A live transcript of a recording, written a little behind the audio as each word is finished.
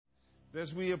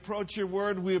As we approach your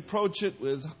word, we approach it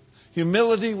with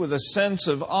humility, with a sense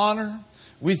of honor.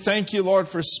 We thank you, Lord,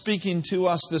 for speaking to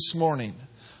us this morning.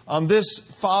 On this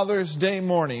Father's Day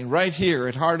morning, right here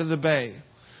at Heart of the Bay,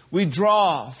 we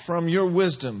draw from your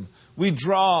wisdom. We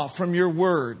draw from your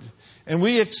word. And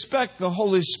we expect the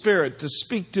Holy Spirit to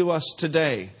speak to us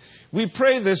today. We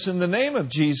pray this in the name of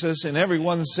Jesus, and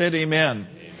everyone said amen.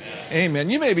 Amen. Amen.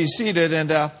 You may be seated,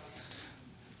 and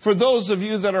for those of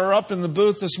you that are up in the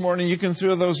booth this morning, you can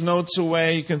throw those notes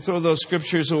away. You can throw those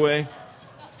scriptures away.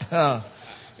 You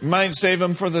might save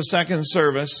them for the second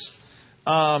service.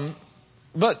 But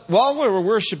while we were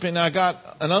worshiping, I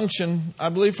got an unction, I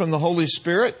believe, from the Holy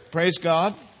Spirit. Praise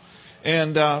God.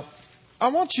 And I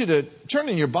want you to turn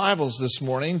in your Bibles this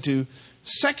morning to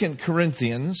 2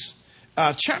 Corinthians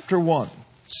chapter 1.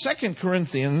 2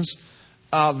 Corinthians,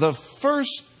 the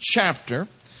first chapter.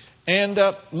 And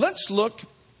let's look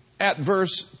at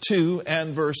verse 2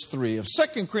 and verse 3 of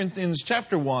 2 Corinthians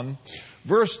chapter 1,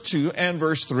 verse 2 and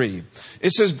verse 3.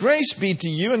 It says, "Grace be to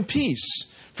you and peace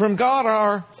from God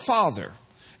our Father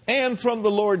and from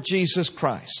the Lord Jesus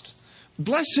Christ.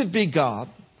 Blessed be God,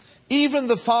 even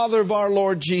the Father of our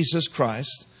Lord Jesus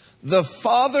Christ, the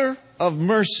Father of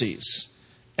mercies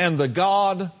and the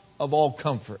God of all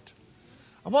comfort."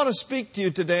 I want to speak to you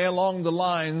today along the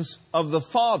lines of the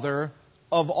Father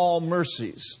of all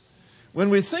mercies. When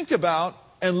we think about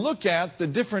and look at the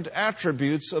different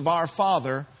attributes of our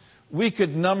Father, we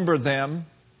could number them,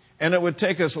 and it would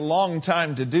take us a long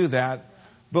time to do that.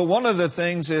 But one of the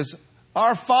things is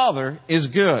our Father is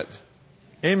good.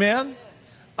 Amen?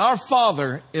 Our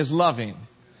Father is loving.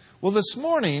 Well, this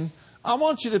morning, I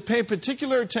want you to pay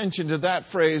particular attention to that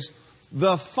phrase,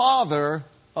 the Father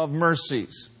of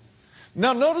mercies.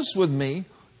 Now, notice with me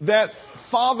that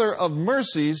Father of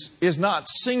mercies is not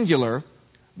singular,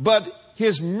 but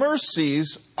His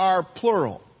mercies are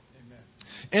plural. Amen.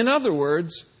 In other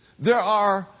words, there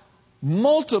are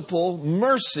multiple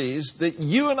mercies that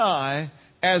you and I,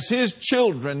 as His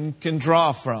children, can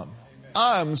draw from. Amen.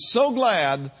 I'm so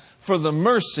glad for the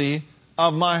mercy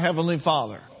of my Heavenly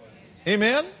Father.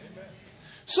 Amen? Amen?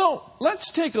 So,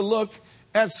 let's take a look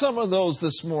at some of those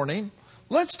this morning.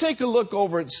 Let's take a look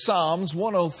over at Psalms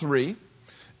 103,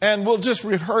 and we'll just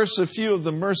rehearse a few of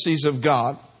the mercies of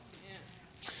God.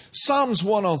 Psalms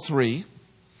 103,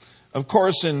 of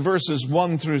course, in verses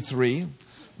 1 through 3,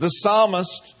 the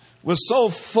psalmist was so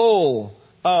full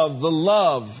of the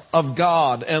love of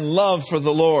God and love for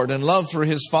the Lord and love for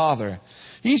his Father.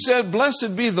 He said,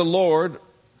 "Blessed be the Lord,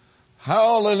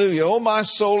 hallelujah, O my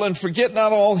soul, and forget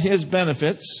not all His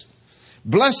benefits.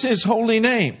 Bless His holy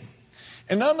name."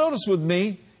 And now notice with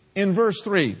me in verse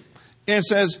 3, it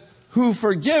says, "Who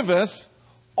forgiveth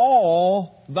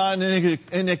all thine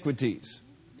iniquities."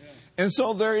 And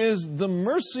so there is the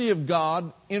mercy of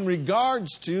God in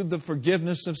regards to the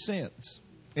forgiveness of sins.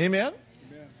 Amen?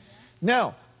 Amen?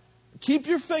 Now, keep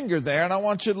your finger there, and I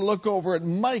want you to look over at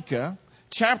Micah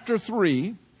chapter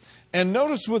 3, and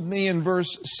notice with me in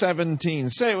verse 17.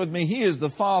 Say it with me, He is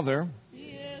the Father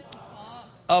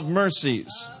of mercies.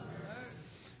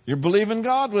 You're believing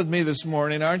God with me this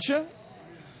morning, aren't you?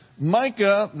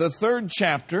 Micah, the 3rd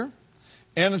chapter.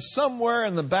 And it's somewhere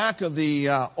in the back of the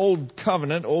Old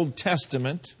Covenant, Old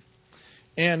Testament.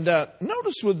 And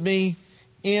notice with me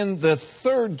in the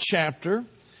 3rd chapter,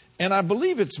 and I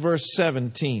believe it's verse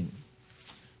 17.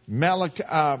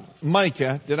 Micah,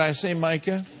 did I say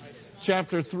Micah?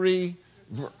 Chapter 3.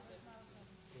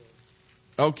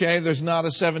 Okay, there's not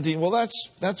a 17. Well,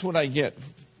 that's what I get.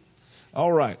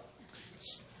 All right.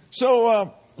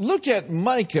 So look at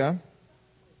Micah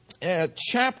at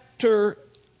chapter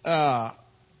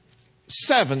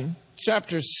 7,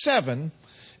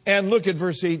 and look at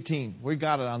verse 18. We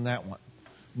got it on that one.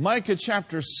 Micah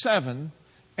chapter 7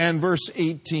 and verse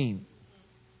 18.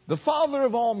 The Father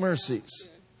of all mercies,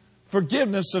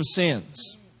 forgiveness of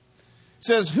sins,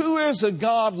 says, "Who is a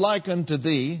God like unto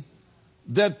thee,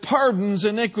 that pardons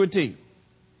iniquity,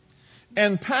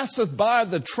 and passeth by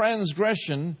the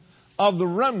transgression of the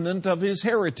remnant of his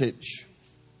heritage?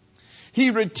 He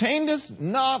retaineth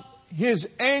not His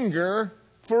anger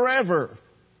forever."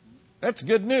 That's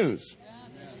good news.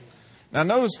 Now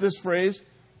notice this phrase,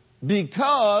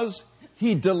 "because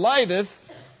He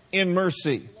delighteth in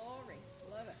mercy."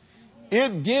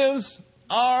 It gives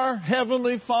our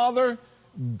Heavenly Father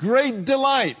great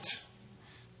delight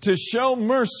to show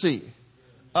mercy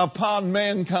upon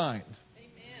mankind,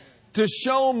 to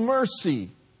show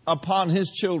mercy upon His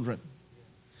children.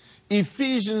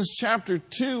 Ephesians chapter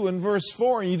 2 and verse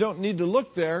 4, and you don't need to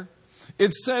look there,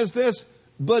 it says this,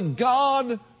 "But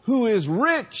God, who is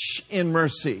rich in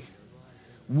mercy,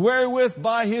 wherewith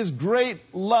by his great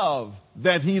love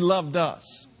that he loved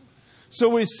us. So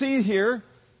we see here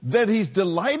that he's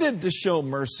delighted to show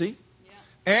mercy,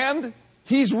 and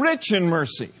he's rich in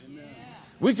mercy.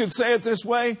 We could say it this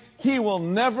way: he will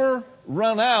never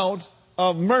run out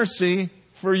of mercy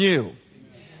for you.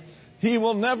 He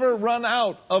will never run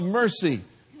out of mercy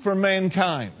for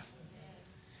mankind.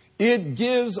 It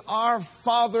gives our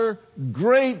Father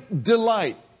great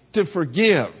delight to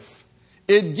forgive.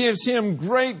 It gives him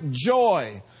great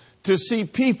joy to see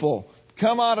people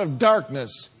come out of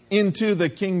darkness into the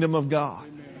kingdom of God.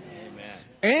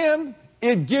 And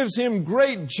it gives him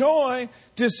great joy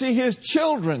to see his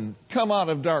children come out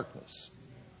of darkness.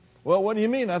 Well, what do you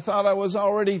mean? I thought I was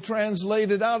already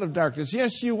translated out of darkness.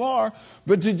 Yes, you are.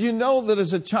 But did you know that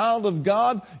as a child of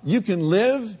God, you can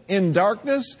live in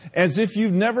darkness as if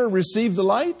you've never received the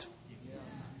light?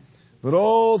 But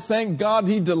oh, thank God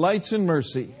he delights in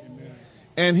mercy.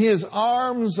 And his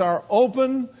arms are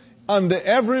open unto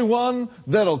everyone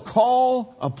that'll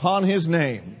call upon his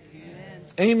name.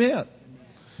 Amen.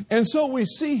 And so we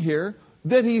see here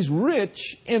that he's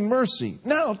rich in mercy.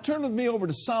 Now, turn with me over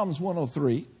to Psalms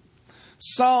 103.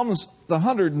 Psalms, the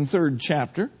 103rd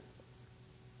chapter.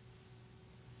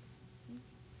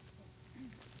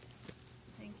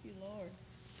 Thank you, Lord.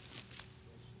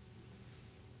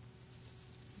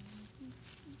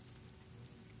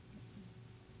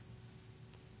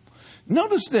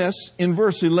 Notice this in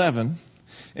verse 11,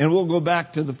 and we'll go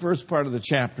back to the first part of the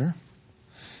chapter.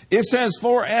 It says,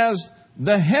 "For as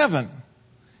the heaven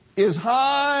is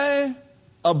high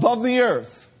above the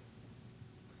earth,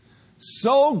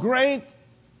 so great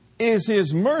is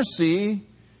his mercy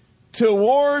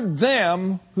toward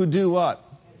them who do what?"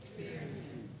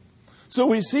 So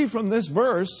we see from this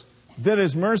verse that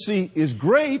his mercy is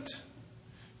great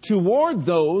toward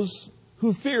those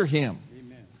who fear him.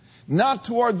 Amen. Not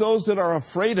toward those that are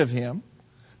afraid of him,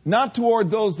 not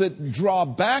toward those that draw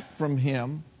back from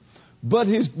him, but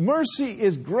his mercy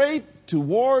is great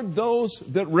toward those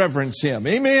that reverence him.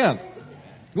 Amen.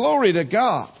 Glory to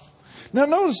God. Now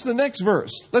notice the next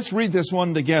verse. Let's read this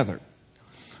one together.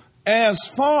 As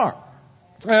far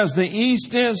as the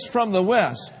east is from the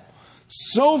west,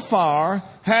 so far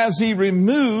has he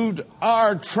removed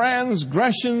our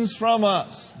transgressions from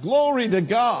us. Glory to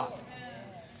God.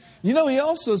 You know, he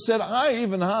also said, "I,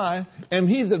 even I, am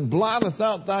he that blotteth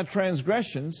out thy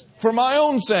transgressions for my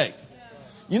own sake."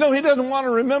 You know, he doesn't want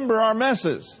to remember our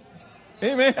messes.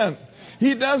 Amen.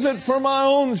 He does it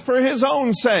for his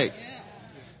own sake.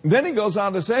 Then he goes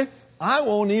on to say, "I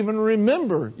won't even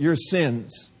remember your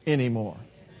sins anymore."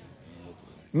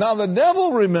 Now the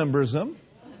devil remembers them,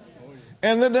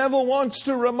 and the devil wants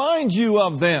to remind you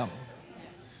of them.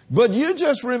 But you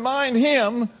just remind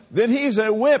him that he's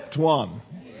a whipped one,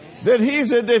 that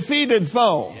he's a defeated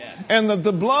foe, and that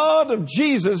the blood of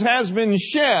Jesus has been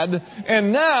shed,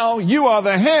 and now you are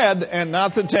the head and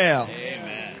not the tail.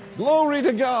 Amen. Glory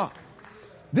to God.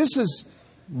 This is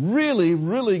really,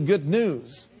 really good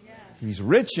news. He's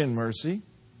rich in mercy.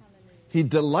 He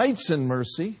delights in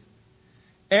mercy.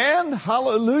 And,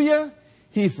 hallelujah,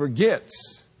 he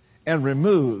forgets and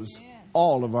removes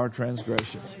all of our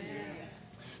transgressions.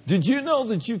 Did you know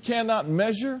that you cannot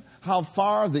measure how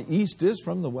far the east is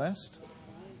from the west?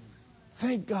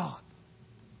 Thank God.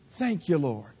 Thank you,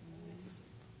 Lord.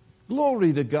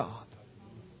 Glory to God.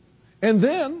 And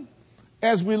then,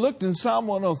 as we looked in Psalm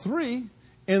 103,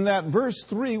 in that verse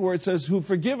 3 where it says, "Who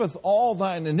forgiveth all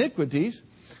thine iniquities,"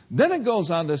 then it goes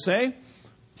on to say,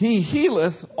 "He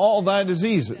healeth all thy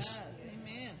diseases."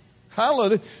 Amen.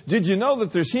 Hallelujah. Did you know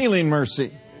that there's healing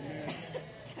mercy?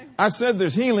 I said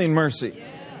there's healing mercy.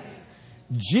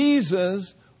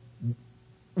 Jesus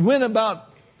went about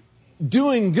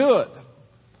doing good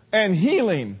and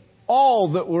healing all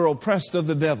that were oppressed of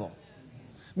the devil.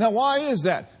 Now, why is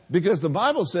that? Because the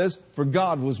Bible says, "For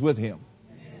God was with him."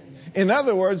 In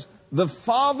other words, the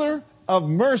Father of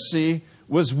mercy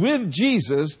was with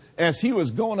Jesus as he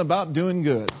was going about doing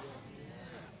good.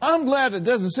 I'm glad it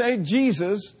doesn't say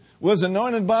Jesus was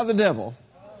anointed by the devil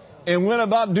and went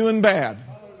about doing bad.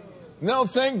 No,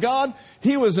 thank God,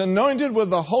 he was anointed with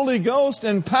the Holy Ghost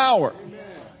and power.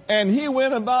 And he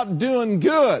went about doing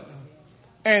good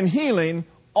and healing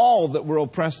all that were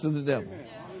oppressed of the devil.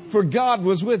 For God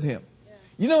was with him.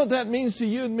 You know what that means to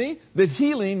you and me? That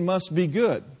healing must be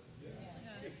good.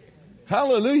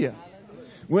 Hallelujah.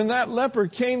 When that leper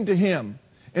came to him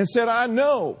and said, "I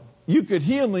know you could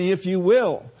heal me if you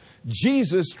will,"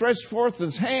 Jesus stretched forth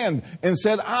his hand and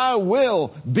said, "I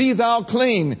will, be thou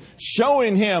clean,"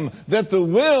 showing him that the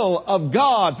will of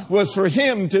God was for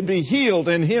him to be healed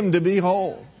and him to be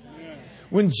whole.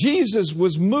 When Jesus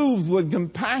was moved with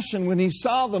compassion, when he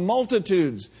saw the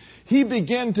multitudes, he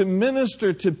began to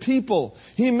minister to people.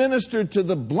 He ministered to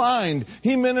the blind.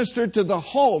 He ministered to the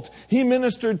halt. He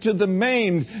ministered to the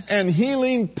maimed. And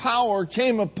healing power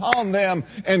came upon them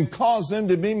and caused them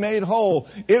to be made whole.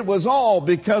 It was all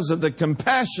because of the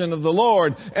compassion of the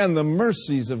Lord and the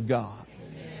mercies of God.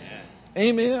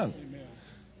 Amen.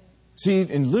 See,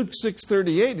 in Luke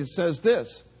 6:38 it says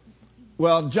this.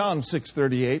 Well, John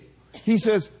 6:38. He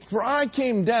says, "For I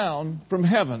came down from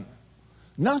heaven,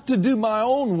 not to do my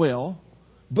own will,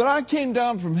 but I came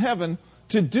down from heaven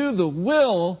to do the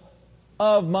will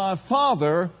of my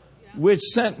Father which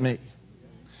sent me."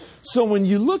 So when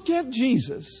you look at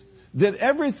Jesus, that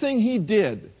everything he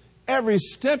did, every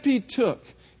step he took,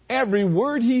 every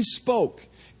word he spoke,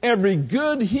 every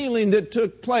good healing that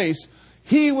took place,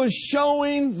 he was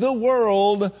showing the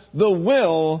world the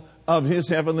will of his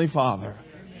heavenly Father.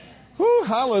 Whew,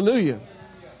 hallelujah.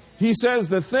 He says,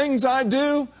 the things I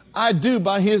do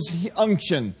by his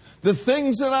unction. The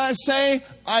things that I say,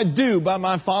 I do by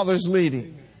my Father's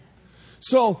leading.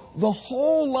 So the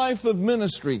whole life of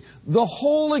ministry, the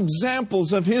whole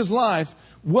examples of his life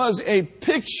was a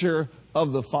picture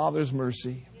of the Father's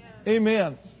mercy.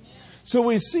 Amen. So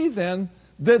we see then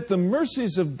that the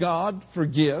mercies of God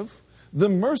forgive, the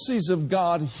mercies of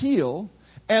God heal,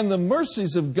 and the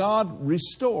mercies of God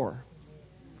restore.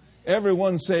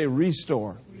 Everyone say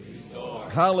restore. Restore.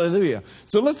 Hallelujah.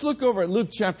 So let's look over at Luke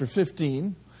chapter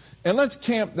 15 and let's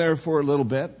camp there for a little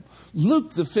bit.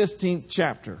 Luke the 15th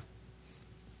chapter.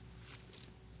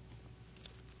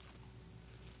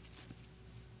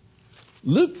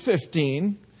 Luke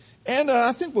 15, and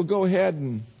I think we'll go ahead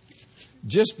and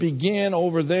just begin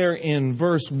over there in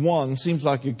verse 1. Seems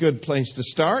like a good place to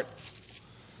start.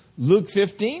 Luke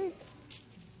 15,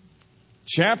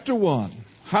 chapter 1.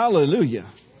 Hallelujah.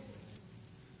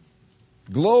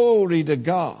 Glory to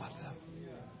God.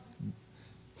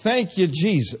 Thank you,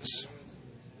 Jesus.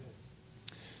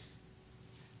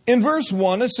 In verse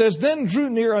 1 it says, "Then drew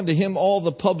near unto him all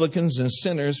the publicans and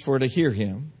sinners for to hear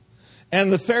him.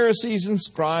 And the Pharisees and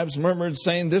scribes murmured,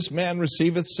 saying, This man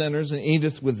receiveth sinners and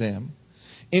eateth with them.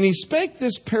 And he spake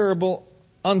this parable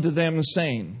unto them,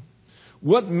 saying,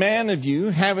 What man of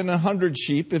you, having 100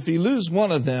 sheep, if he lose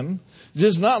one of them,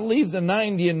 does not leave the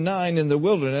 99 in the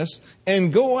wilderness,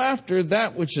 and go after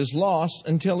that which is lost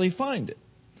until he find it?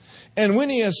 And when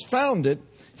he has found it,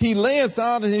 he layeth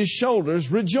out on his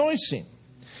shoulders, rejoicing.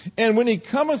 And when he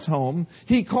cometh home,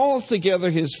 he calleth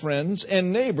together his friends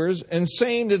and neighbors, and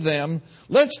saying to them,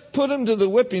 Let's put him to the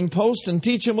whipping post and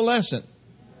teach him a lesson.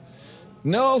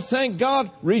 No, thank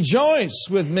God, rejoice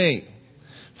with me.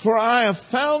 For I have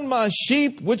found my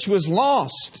sheep which was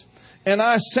lost. And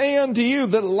I say unto you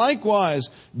that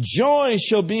likewise joy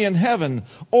shall be in heaven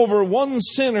over one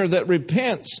sinner that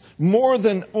repents, more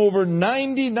than over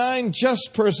 99 just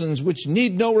persons which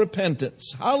need no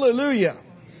repentance. Hallelujah.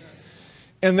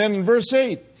 And then in verse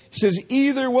 8, he says,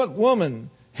 Either what woman,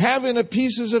 having 10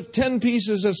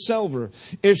 pieces of silver,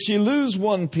 if she lose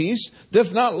one piece,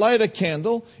 doth not light a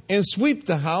candle, and sweep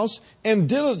the house, and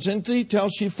diligently till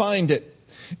she find it.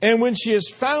 And when she has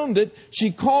found it, she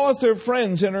calleth her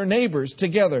friends and her neighbors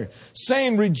together,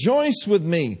 saying, Rejoice with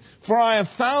me, for I have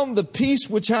found the piece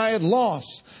which I had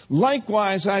lost.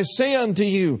 Likewise, I say unto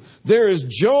you, there is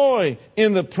joy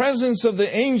in the presence of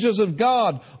the angels of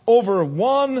God over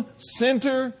one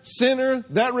sinner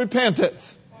that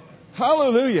repenteth.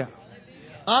 Hallelujah.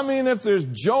 I mean, if there's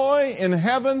joy in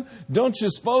heaven, don't you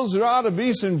suppose there ought to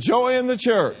be some joy in the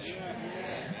church?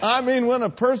 I mean, when a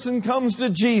person comes to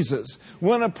Jesus,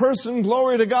 when a person,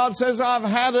 glory to God, says, I've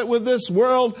had it with this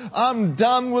world, I'm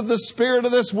done with the spirit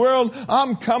of this world,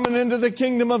 I'm coming into the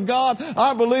kingdom of God,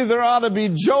 I believe there ought to be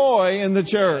joy in the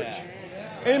church.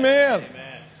 Amen.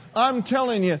 I'm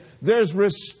telling you, there's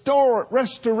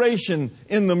restoration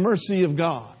in the mercy of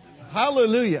God.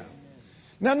 Hallelujah.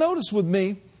 Now notice with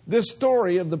me this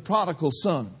story of the prodigal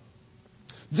son.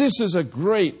 This is a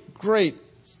great, great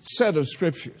set of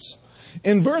scriptures.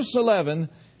 In verse 11,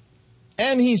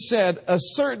 and he said, a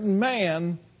certain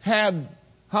man had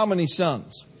how many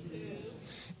sons? 2.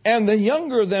 And the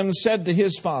younger of them said to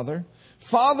his father,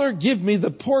 Father, give me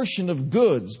the portion of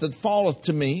goods that falleth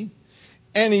to me.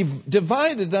 And he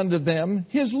divided unto them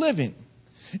his living.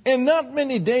 And not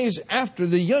many days after,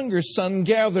 the younger son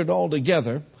gathered all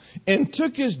together, and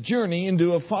took his journey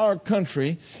into a far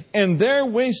country, and there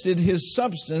wasted his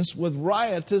substance with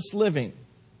riotous living.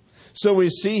 So we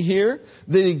see here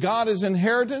that he got his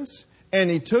inheritance, and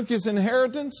he took his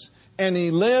inheritance, and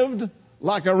he lived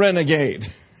like a renegade.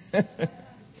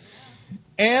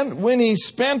 And when he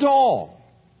spent all,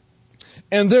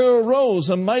 And there arose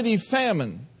a mighty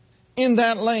famine in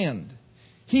that land.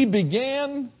 He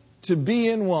began to be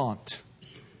in want.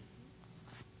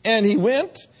 And he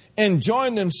went and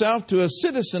joined himself to a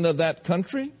citizen of that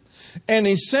country, and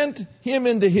he sent him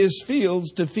into his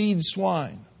fields to feed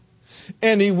swine.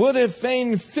 And he would have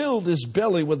fain filled his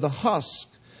belly with the husk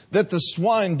that the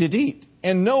swine did eat,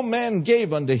 and no man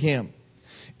gave unto him.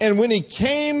 And when he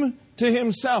came to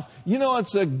himself,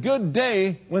 it's a good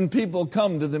day when people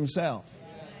come to themselves.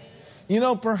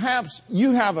 Perhaps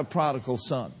you have a prodigal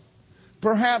son.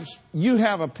 Perhaps you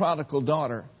have a prodigal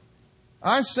daughter.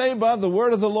 I say by the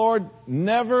word of the Lord,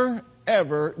 never,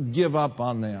 ever give up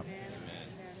on them.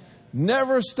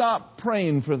 Never stop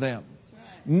praying for them.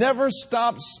 Never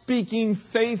stop speaking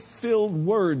faith-filled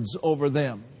words over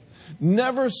them.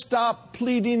 Never stop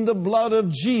pleading the blood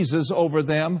of Jesus over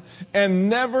them. And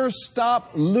never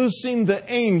stop loosing the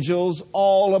angels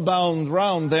all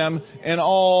around them and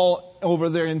all over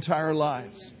their entire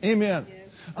lives. Amen.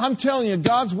 I'm telling you,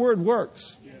 God's Word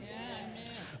works.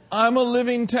 I'm a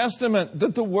living testament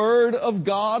that the Word of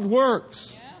God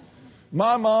works.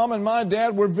 My mom and my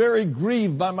dad were very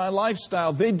grieved by my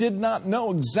lifestyle. They did not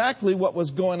know exactly what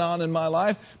was going on in my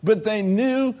life, but they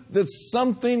knew that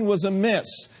something was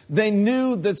amiss. They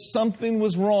knew that something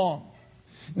was wrong.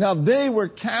 Now, they were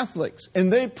Catholics,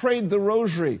 and they prayed the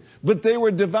rosary, but they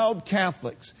were devout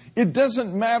Catholics. It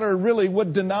doesn't matter really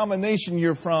what denomination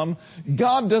you're from.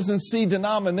 God doesn't see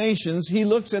denominations. He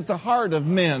looks at the heart of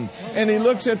men, and He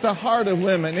looks at the heart of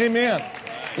women. Amen.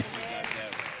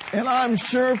 And I'm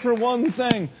sure for one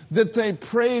thing that they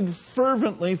prayed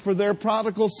fervently for their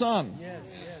prodigal son.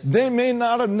 They may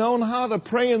not have known how to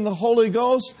pray in the Holy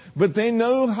Ghost, but they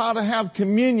know how to have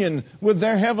communion with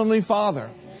their Heavenly Father.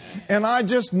 And I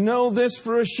just know this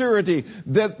for a surety,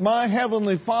 that my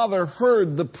Heavenly Father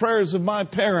heard the prayers of my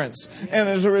parents. And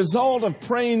as a result of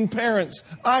praying parents,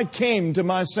 I came to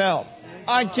myself.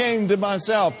 I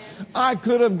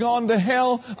could have gone to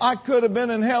hell. I could have been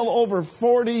in hell over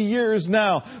 40 years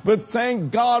now. But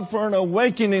thank God for an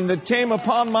awakening that came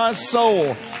upon my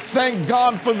soul. Thank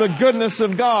God for the goodness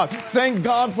of God. Thank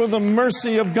God for the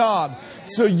mercy of God.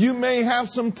 So you may have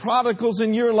some prodigals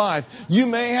in your life. You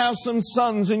may have some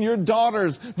sons and your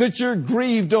daughters that you're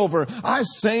grieved over. I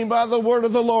say by the word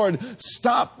of the Lord,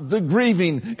 stop the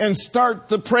grieving and start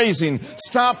the praising.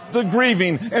 Stop the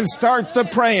grieving and start the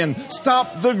praying.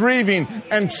 Stop the grieving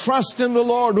and trust in the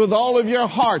Lord with all of your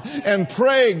heart and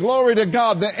pray, glory to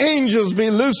God, the angels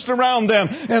be loosed around them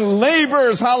and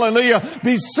laborers, hallelujah,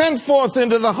 be sent forth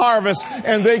into the harvest,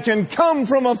 and they can come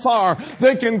from afar.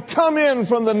 They can come in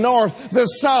from the north, the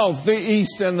south, the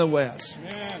east, and the west.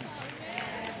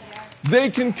 They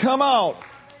can come out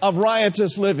of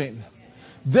riotous living.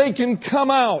 They can come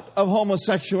out of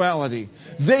homosexuality.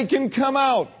 They can come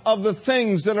out of the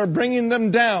things that are bringing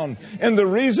them down. And the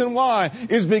reason why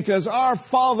is because our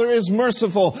Father is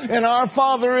merciful, and our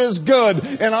Father is good,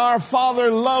 and our Father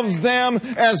loves them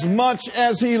as much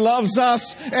as He loves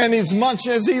us and as much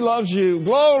as He loves you.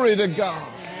 Glory to God.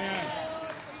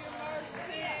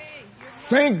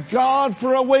 Thank God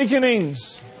for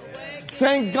awakenings.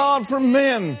 Thank God for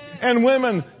men and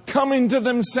women coming to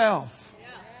themselves.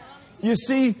 You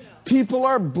see, people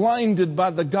are blinded by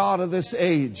the God of this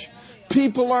age.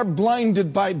 People are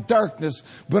blinded by darkness.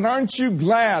 But aren't you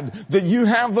glad that you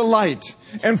have the light?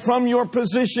 And from your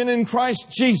position in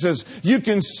Christ Jesus, you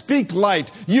can speak light,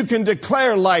 you can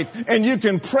declare light, and you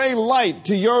can pray light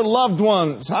to your loved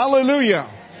ones. Hallelujah.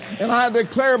 And I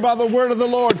declare by the word of the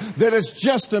Lord that it's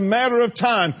just a matter of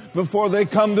time before they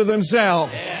come to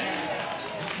themselves.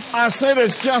 I said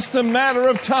it's just a matter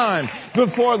of time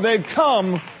before they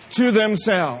come to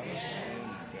themselves.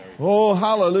 Oh,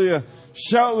 hallelujah.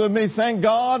 Shout with me, thank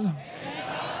God.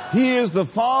 He is the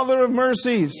Father of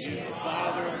mercies.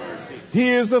 He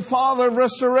is the Father of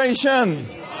restoration.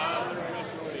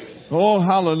 Oh,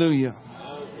 hallelujah.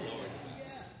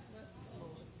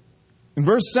 In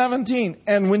verse 17,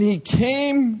 and when he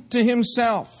came to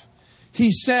himself,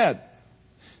 he said,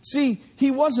 see,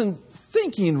 he wasn't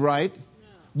thinking right,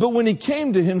 but when he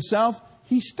came to himself,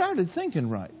 he started thinking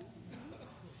right.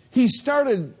 He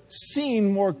started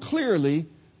seeing more clearly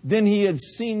than he had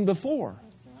seen before.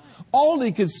 All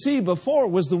he could see before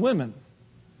was the women.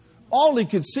 All he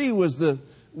could see was the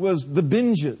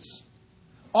binges.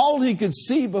 All he could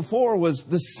see before was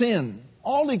the sin.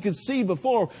 All he could see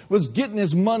before was getting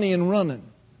his money and running.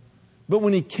 But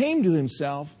when he came to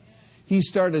himself, he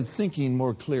started thinking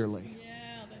more clearly.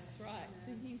 Yeah, that's right.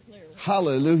 Thinking clearly.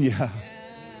 Hallelujah. Yeah.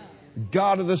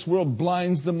 God of this world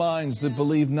blinds the minds that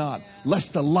believe not,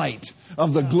 lest the light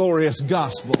of the glorious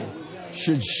gospel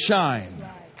should shine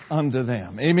unto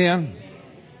them. Amen.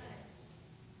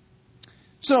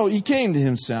 So he came to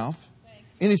himself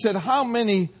and he said, how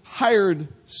many hired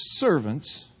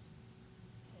servants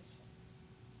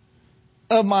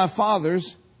of my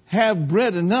father's have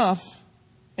bread enough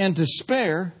and to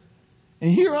spare?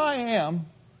 And here I am.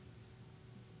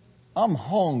 I'm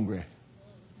hungry.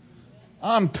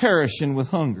 I'm perishing with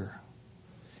hunger.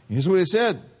 Here's what he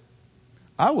said.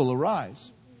 I will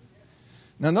arise.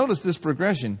 Now notice this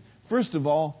progression. First of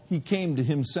all, he came to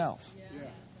himself.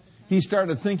 He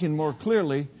started thinking more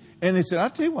clearly. And he said, I'll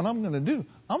tell you what I'm going to do.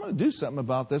 I'm going to do something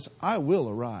about this. I will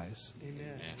arise.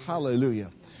 Amen.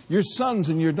 Hallelujah. Your sons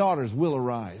and your daughters will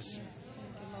arise.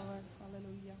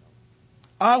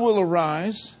 I will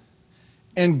arise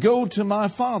and go to my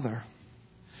father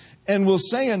and will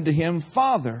say unto him,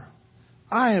 Father,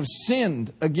 I have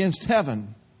sinned against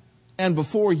heaven and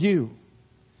before you,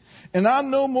 and I'm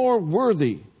no more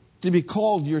worthy to be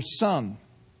called your son.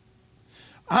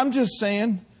 I'm just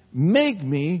saying, make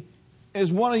me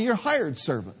as one of your hired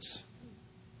servants.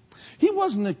 He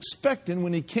wasn't expecting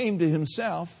when he came to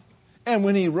himself and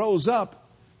when he rose up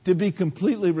to be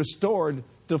completely restored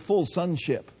to full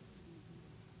sonship.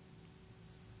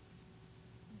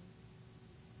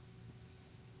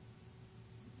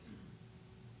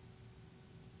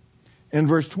 In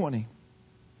verse 20.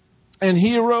 And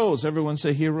he arose. Everyone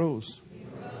say he arose.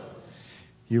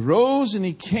 He rose and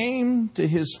he came to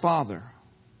his father.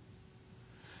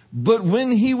 But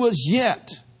when he was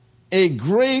yet a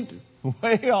great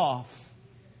way off.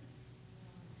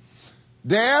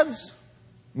 Dads,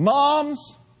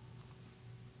 moms,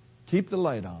 keep the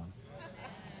light on.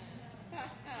 There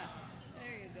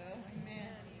you go. Amen.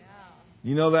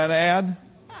 You know that ad?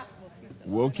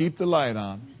 We'll keep the light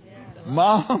on.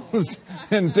 Moms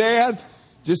and dads,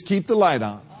 just keep the light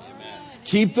on.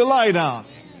 Keep the light on.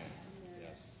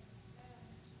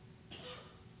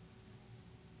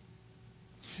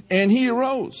 And he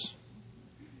arose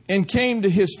and came to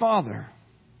his father.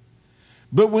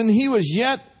 But when he was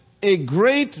yet a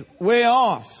great way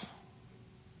off,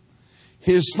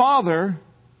 his father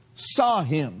saw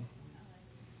him.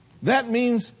 That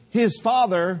means his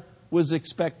father was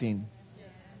expecting.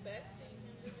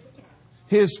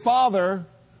 His father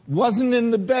wasn't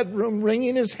in the bedroom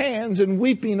wringing his hands and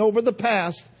weeping over the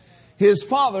past. His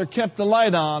father kept the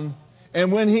light on,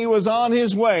 and when he was on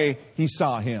his way, he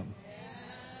saw him.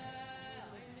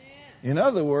 In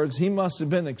other words, he must have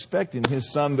been expecting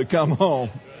his son to come home.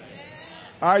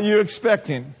 Are you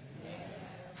expecting?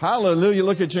 Hallelujah.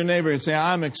 Look at your neighbor and say,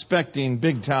 I'm expecting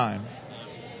big time.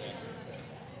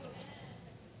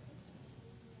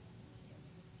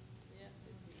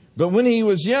 But when he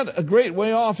was yet a great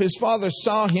way off, his father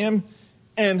saw him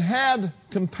and had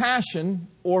compassion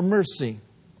or mercy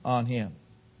on him.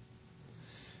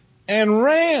 And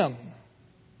ran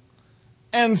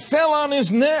and fell on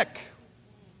his neck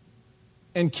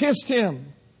and kissed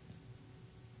him.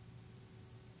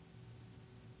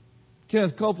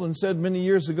 Kenneth Copeland said many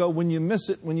years ago, when you miss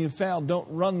it, when you fail, don't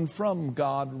run from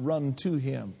God, run to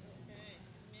Him.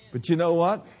 But you know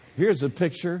what? Here's a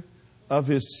picture of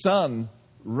his son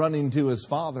running to his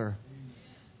father,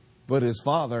 but his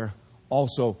father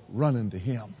also running to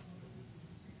him.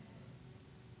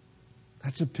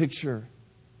 That's a picture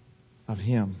of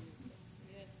him.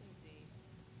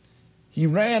 He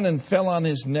ran and fell on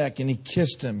his neck and he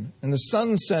kissed him. And the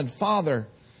son said, Father,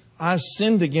 I've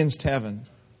sinned against heaven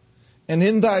and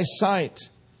in thy sight,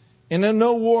 and am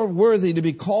no more worthy to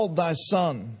be called thy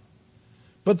son.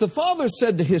 But the father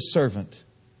said to his servant,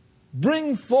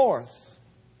 bring forth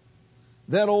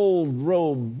that old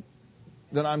robe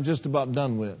that I'm just about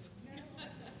done with.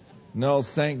 No,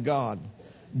 thank God.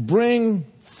 Bring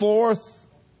forth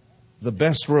the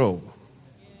best robe.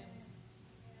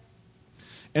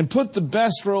 And put the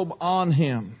best robe on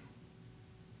him.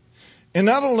 And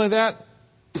not only that,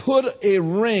 put a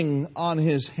ring on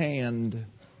his hand.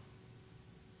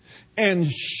 And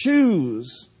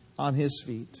shoes on his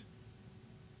feet.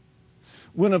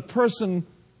 When a person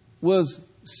was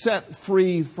set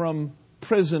free from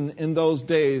prison in those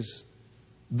days,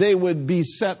 they would be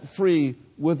set free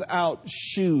without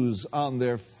shoes on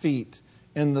their feet.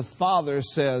 And the Father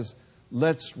says,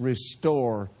 let's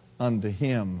restore unto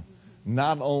him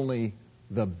not only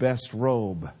the best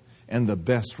robe and the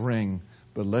best ring,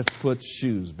 but let's put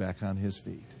shoes back on his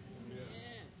feet.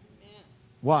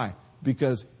 Why?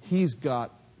 Because he's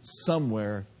got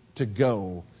somewhere to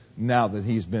go now that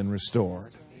he's been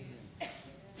restored.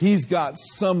 He's got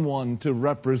someone to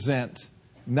represent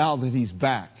now that he's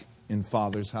back in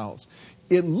Father's house.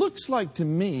 It looks like to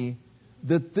me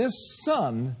that this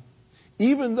son,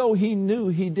 even though he knew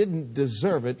he didn't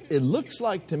deserve it, it looks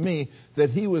like to me that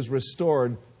he was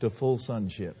restored to full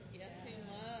sonship. Yes, he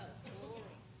was.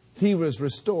 he was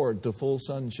restored to full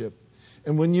sonship.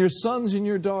 And when your sons and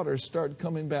your daughters start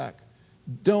coming back,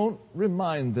 don't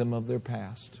remind them of their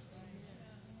past.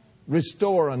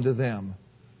 Restore unto them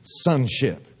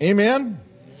sonship. Amen?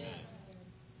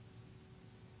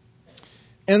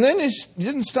 And then he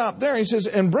didn't stop there. He says,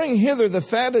 and bring hither the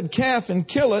fatted calf and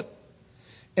kill it,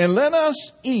 and let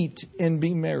us eat and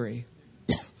be merry.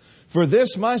 For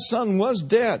this my son was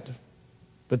dead,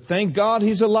 but thank God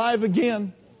he's alive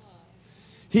again.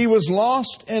 He was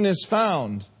lost and is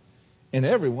found, and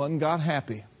everyone got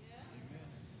happy.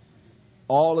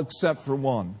 All except for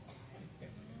one.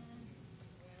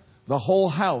 The whole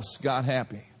house got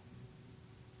happy.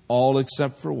 All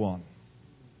except for one.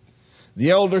 The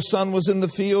elder son was in the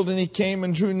field, and he came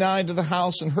and drew nigh to the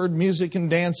house and heard music and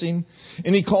dancing.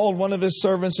 And he called one of his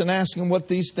servants and asked him what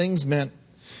these things meant.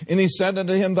 And he said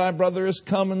unto him, Thy brother is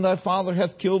come, and thy father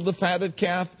hath killed the fatted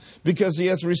calf, because he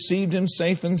hath received him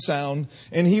safe and sound.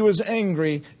 And he was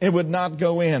angry and would not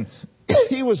go in.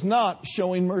 He was not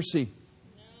showing mercy.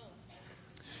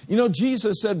 You know,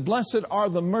 Jesus said, Blessed are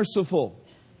the merciful.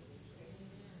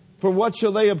 For what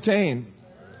shall they obtain?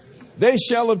 They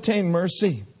shall obtain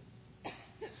mercy.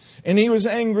 And he was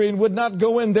angry and would not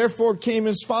go in. Therefore came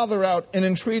his father out and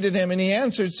entreated him. And he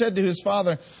answered, said to his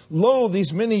father, Lo,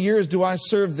 these many years do I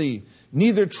serve thee.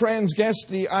 Neither transgressed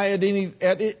thee I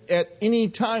at any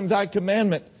time thy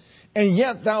commandment. And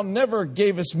yet thou never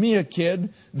gavest me a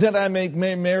kid, that I may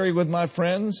marry with my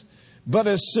friends. But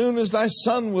as soon as thy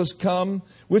son was come,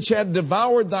 which had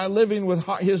devoured thy living with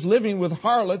his living with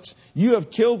harlots, you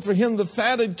have killed for him the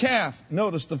fatted calf.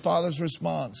 Notice the father's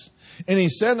response. And he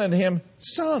said unto him,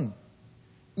 Son,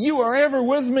 you are ever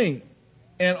with me,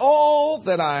 and all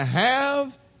that I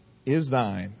have is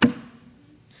thine.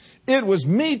 It was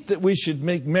meet that we should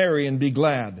make merry and be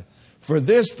glad. For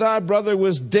this thy brother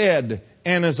was dead,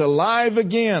 and is alive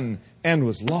again, and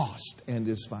was lost, and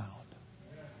is found.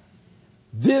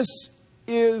 This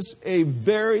is a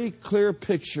very clear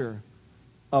picture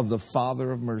of the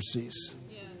Father of mercies.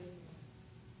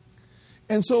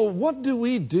 And so what do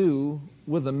we do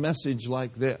with a message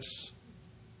like this?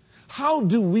 How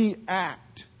do we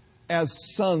act as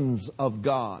sons of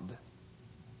God?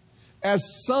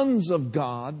 As sons of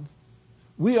God,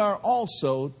 we are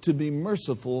also to be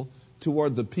merciful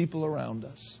toward the people around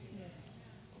us.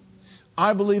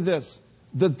 I believe this,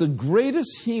 that the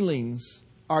greatest healings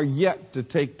are yet to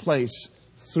take place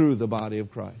through the body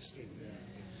of Christ.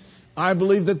 I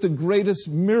believe that the greatest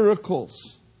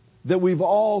miracles that we've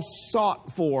all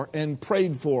sought for and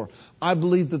prayed for, I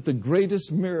believe that the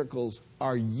greatest miracles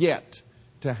are yet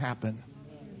to happen.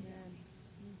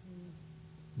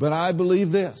 But I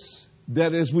believe this,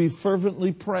 that as we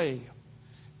fervently pray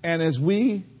and as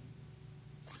we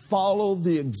follow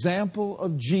the example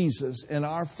of Jesus and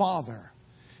our Father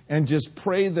and just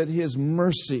pray that His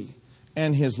mercy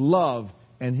and His love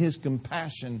and His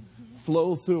compassion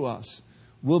flow through us,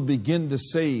 we'll begin to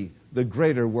see the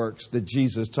greater works that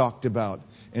Jesus talked about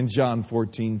in John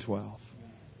 14:12.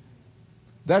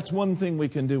 That's one thing we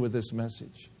can do with this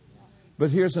message.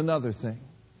 But here's another thing.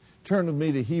 Turn with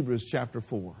me to Hebrews chapter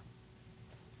 4.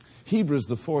 Hebrews,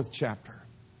 the 4th chapter.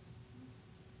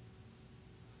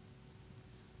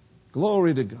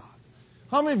 Glory to God.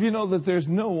 How many of you know that there's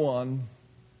no one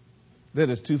that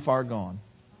is too far gone?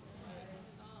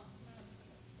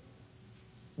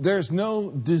 There's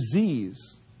no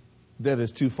disease that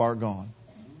is too far gone.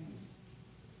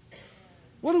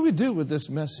 What do we do with this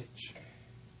message?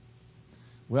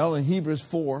 Well, in Hebrews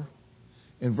 4,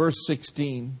 in verse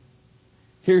 16,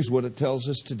 here's what it tells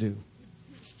us to do.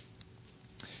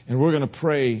 And we're going to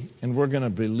pray and we're going to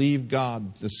believe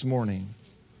God this morning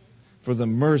for the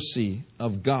mercy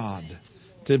of God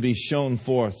to be shown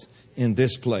forth in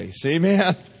this place.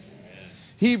 Amen?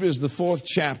 Hebrews, the 4th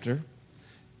chapter.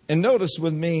 And notice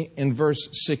with me in verse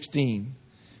 16.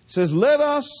 It says, Let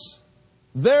us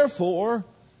therefore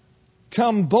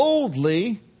come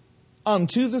boldly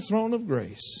unto the throne of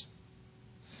grace,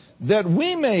 that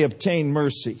we may obtain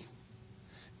mercy,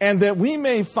 and that we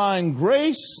may find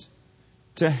grace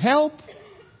to help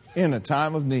in a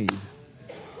time of need.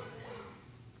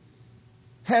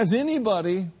 Has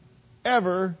anybody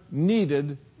ever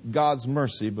needed God's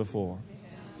mercy before?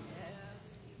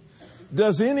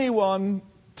 Does anyone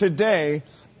today,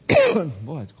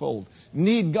 boy, it's cold,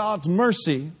 need God's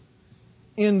mercy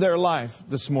in their life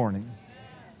this morning?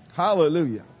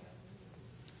 Hallelujah.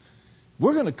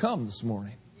 We're going to come this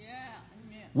morning.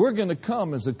 We're going to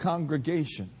come as a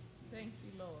congregation. Thank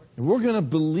you, Lord. And we're going to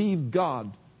believe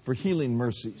God for healing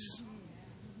mercies.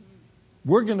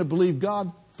 We're going to believe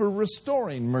God for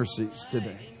restoring mercies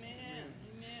today.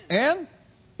 And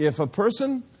if a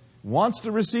person wants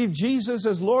to receive Jesus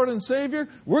as Lord and Savior,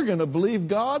 we're going to believe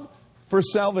God for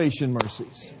salvation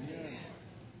mercies.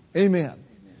 Amen.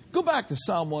 Go back to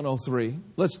Psalm 103.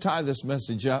 Let's tie this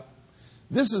message up.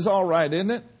 This is all right,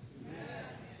 isn't it?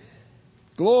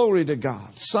 Glory to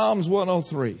God. Psalms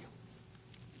 103.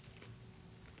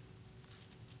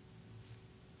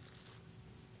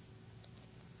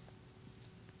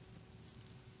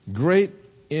 Great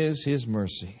is His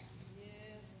mercy.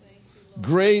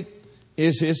 Great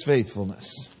is His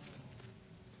faithfulness.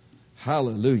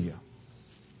 Hallelujah.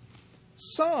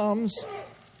 Psalms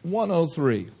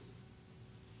 103.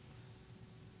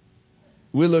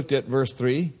 We looked at verse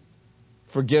 3.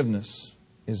 Forgiveness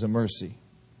is a mercy.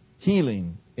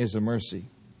 Healing is a mercy.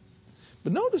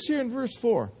 But notice here in verse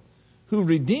 4, who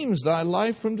redeems thy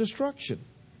life from destruction.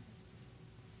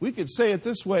 We could say it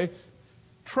this way,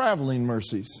 traveling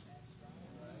mercies.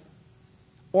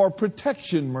 Or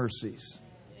protection mercies.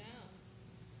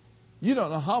 You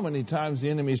don't know how many times the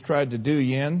enemy's tried to do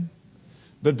you in,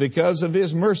 but because of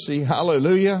His mercy,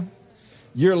 hallelujah,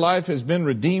 your life has been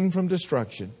redeemed from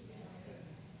destruction.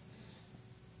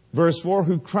 Verse 4,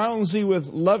 who crowns thee with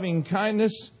loving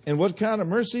kindness and what kind of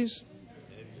mercies?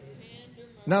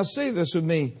 Now say this with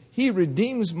me. He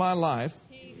redeems my life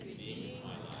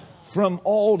from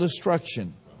all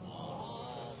destruction.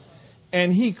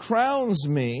 And He crowns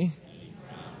me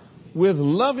with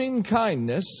loving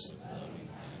kindness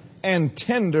and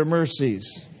tender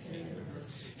mercies.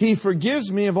 He forgives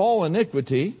me of all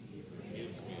iniquity.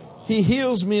 He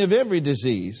heals me of every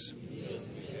disease.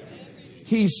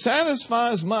 He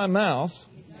satisfies my mouth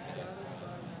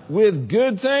with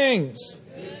good things,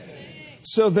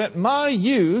 so that my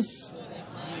youth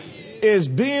is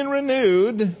being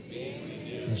renewed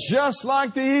just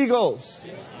like the eagles.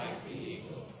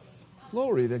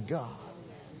 Glory to God.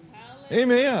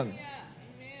 Amen.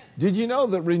 Did you know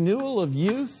that renewal of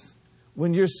youth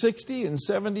when you're 60 and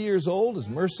 70 years old is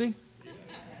mercy?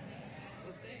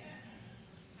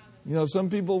 You know, some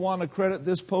people want to credit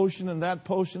this potion and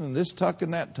this tuck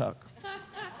and that tuck.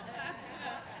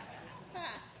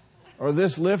 Or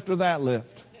this lift or that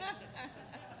lift.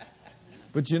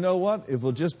 But you know what? If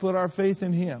we'll just put our faith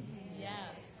in Him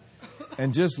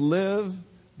and just live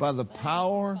by the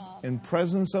power and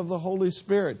presence of the Holy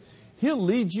Spirit, He'll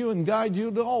lead you and guide you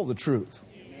to all the truth.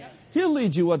 He'll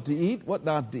lead you what to eat, what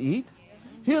not to eat.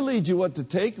 He'll lead you what to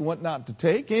take and what not to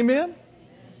take. Amen?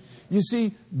 You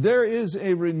see, there is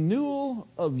a renewal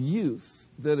of youth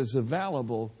that is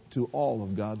available to all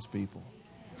of God's people.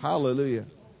 Hallelujah.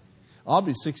 I'll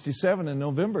be 67 in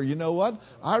November. You know what?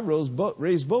 I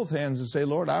raise both hands and say,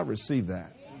 Lord, I receive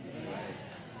that. Amen.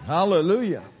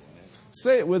 Hallelujah.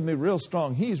 Say it with me real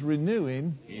strong. He's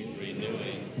renewing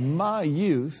my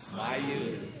youth,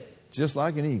 just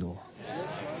like an eagle.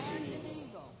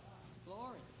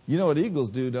 You know what eagles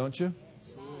do, don't you?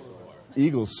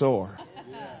 Eagles soar.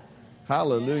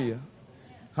 Hallelujah.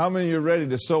 How many of you are ready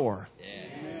to soar?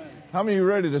 How many of you are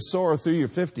ready to soar through your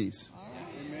 50s?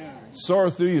 Soar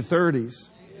through your 30s?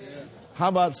 How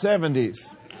about 70s?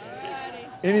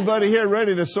 Anybody here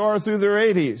ready to soar through their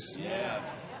 80s?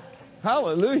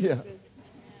 Hallelujah.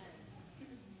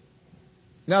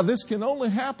 Now this can only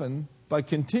happen by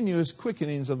continuous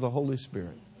quickenings of the Holy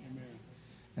Spirit.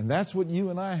 And that's what you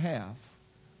and I have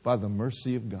by the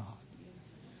mercy of God.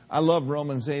 I love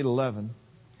Romans 8:11.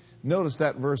 Notice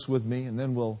that verse with me, and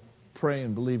then we'll pray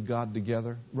and believe God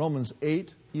together. Romans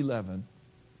 8:11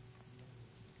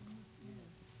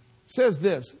 says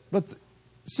this, but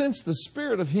since the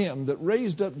Spirit of Him that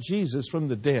raised up Jesus from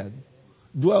the dead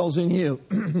dwells in you,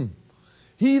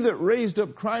 He that raised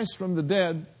up Christ from the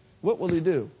dead, what will He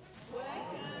do?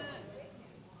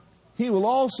 He will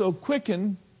also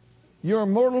quicken your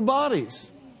mortal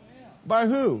bodies. By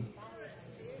who?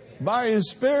 By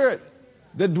His Spirit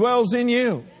that dwells in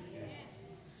you.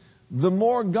 The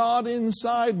more God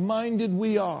inside minded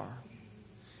we are,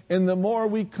 and the more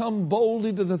we come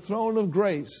boldly to the throne of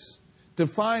grace to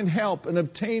find help and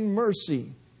obtain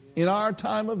mercy in our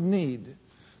time of need,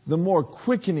 the more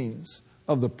quickenings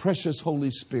of the precious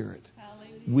Holy Spirit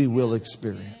we will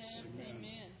experience.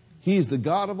 He's the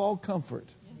God of all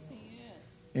comfort,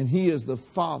 and He is the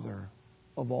Father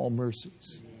of all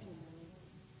mercies.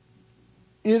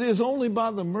 It is only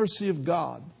by the mercy of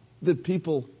God that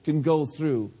people can go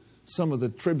through some of the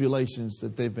tribulations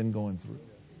that they've been going through.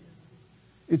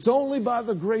 It's only by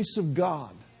the grace of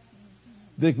God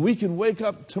that we can wake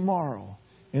up tomorrow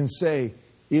and say,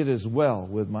 it is well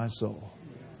with my soul.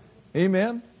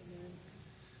 Amen?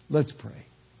 Let's pray.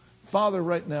 Father,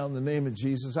 right now in the name of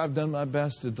Jesus, I've done my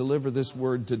best to deliver this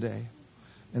word today.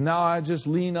 And now I just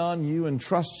lean on You and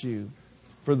trust You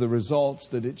for the results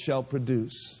that it shall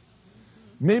produce.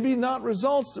 Maybe not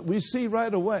results that we see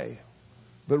right away,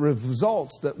 but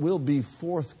results that will be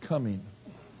forthcoming.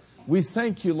 We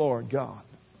thank you, Lord God,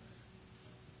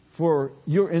 for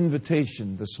your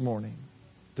invitation this morning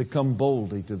to come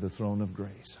boldly to the throne of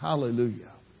grace.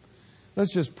 Hallelujah.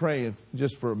 Let's just pray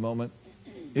just for a moment.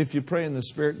 If you pray in the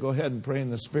Spirit, go ahead and pray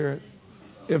in the Spirit.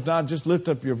 If not, just lift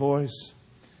up your voice.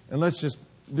 And let's just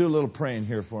do a little praying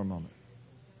here for a moment.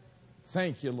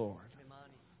 Thank you, Lord.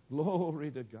 Glory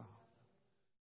to God.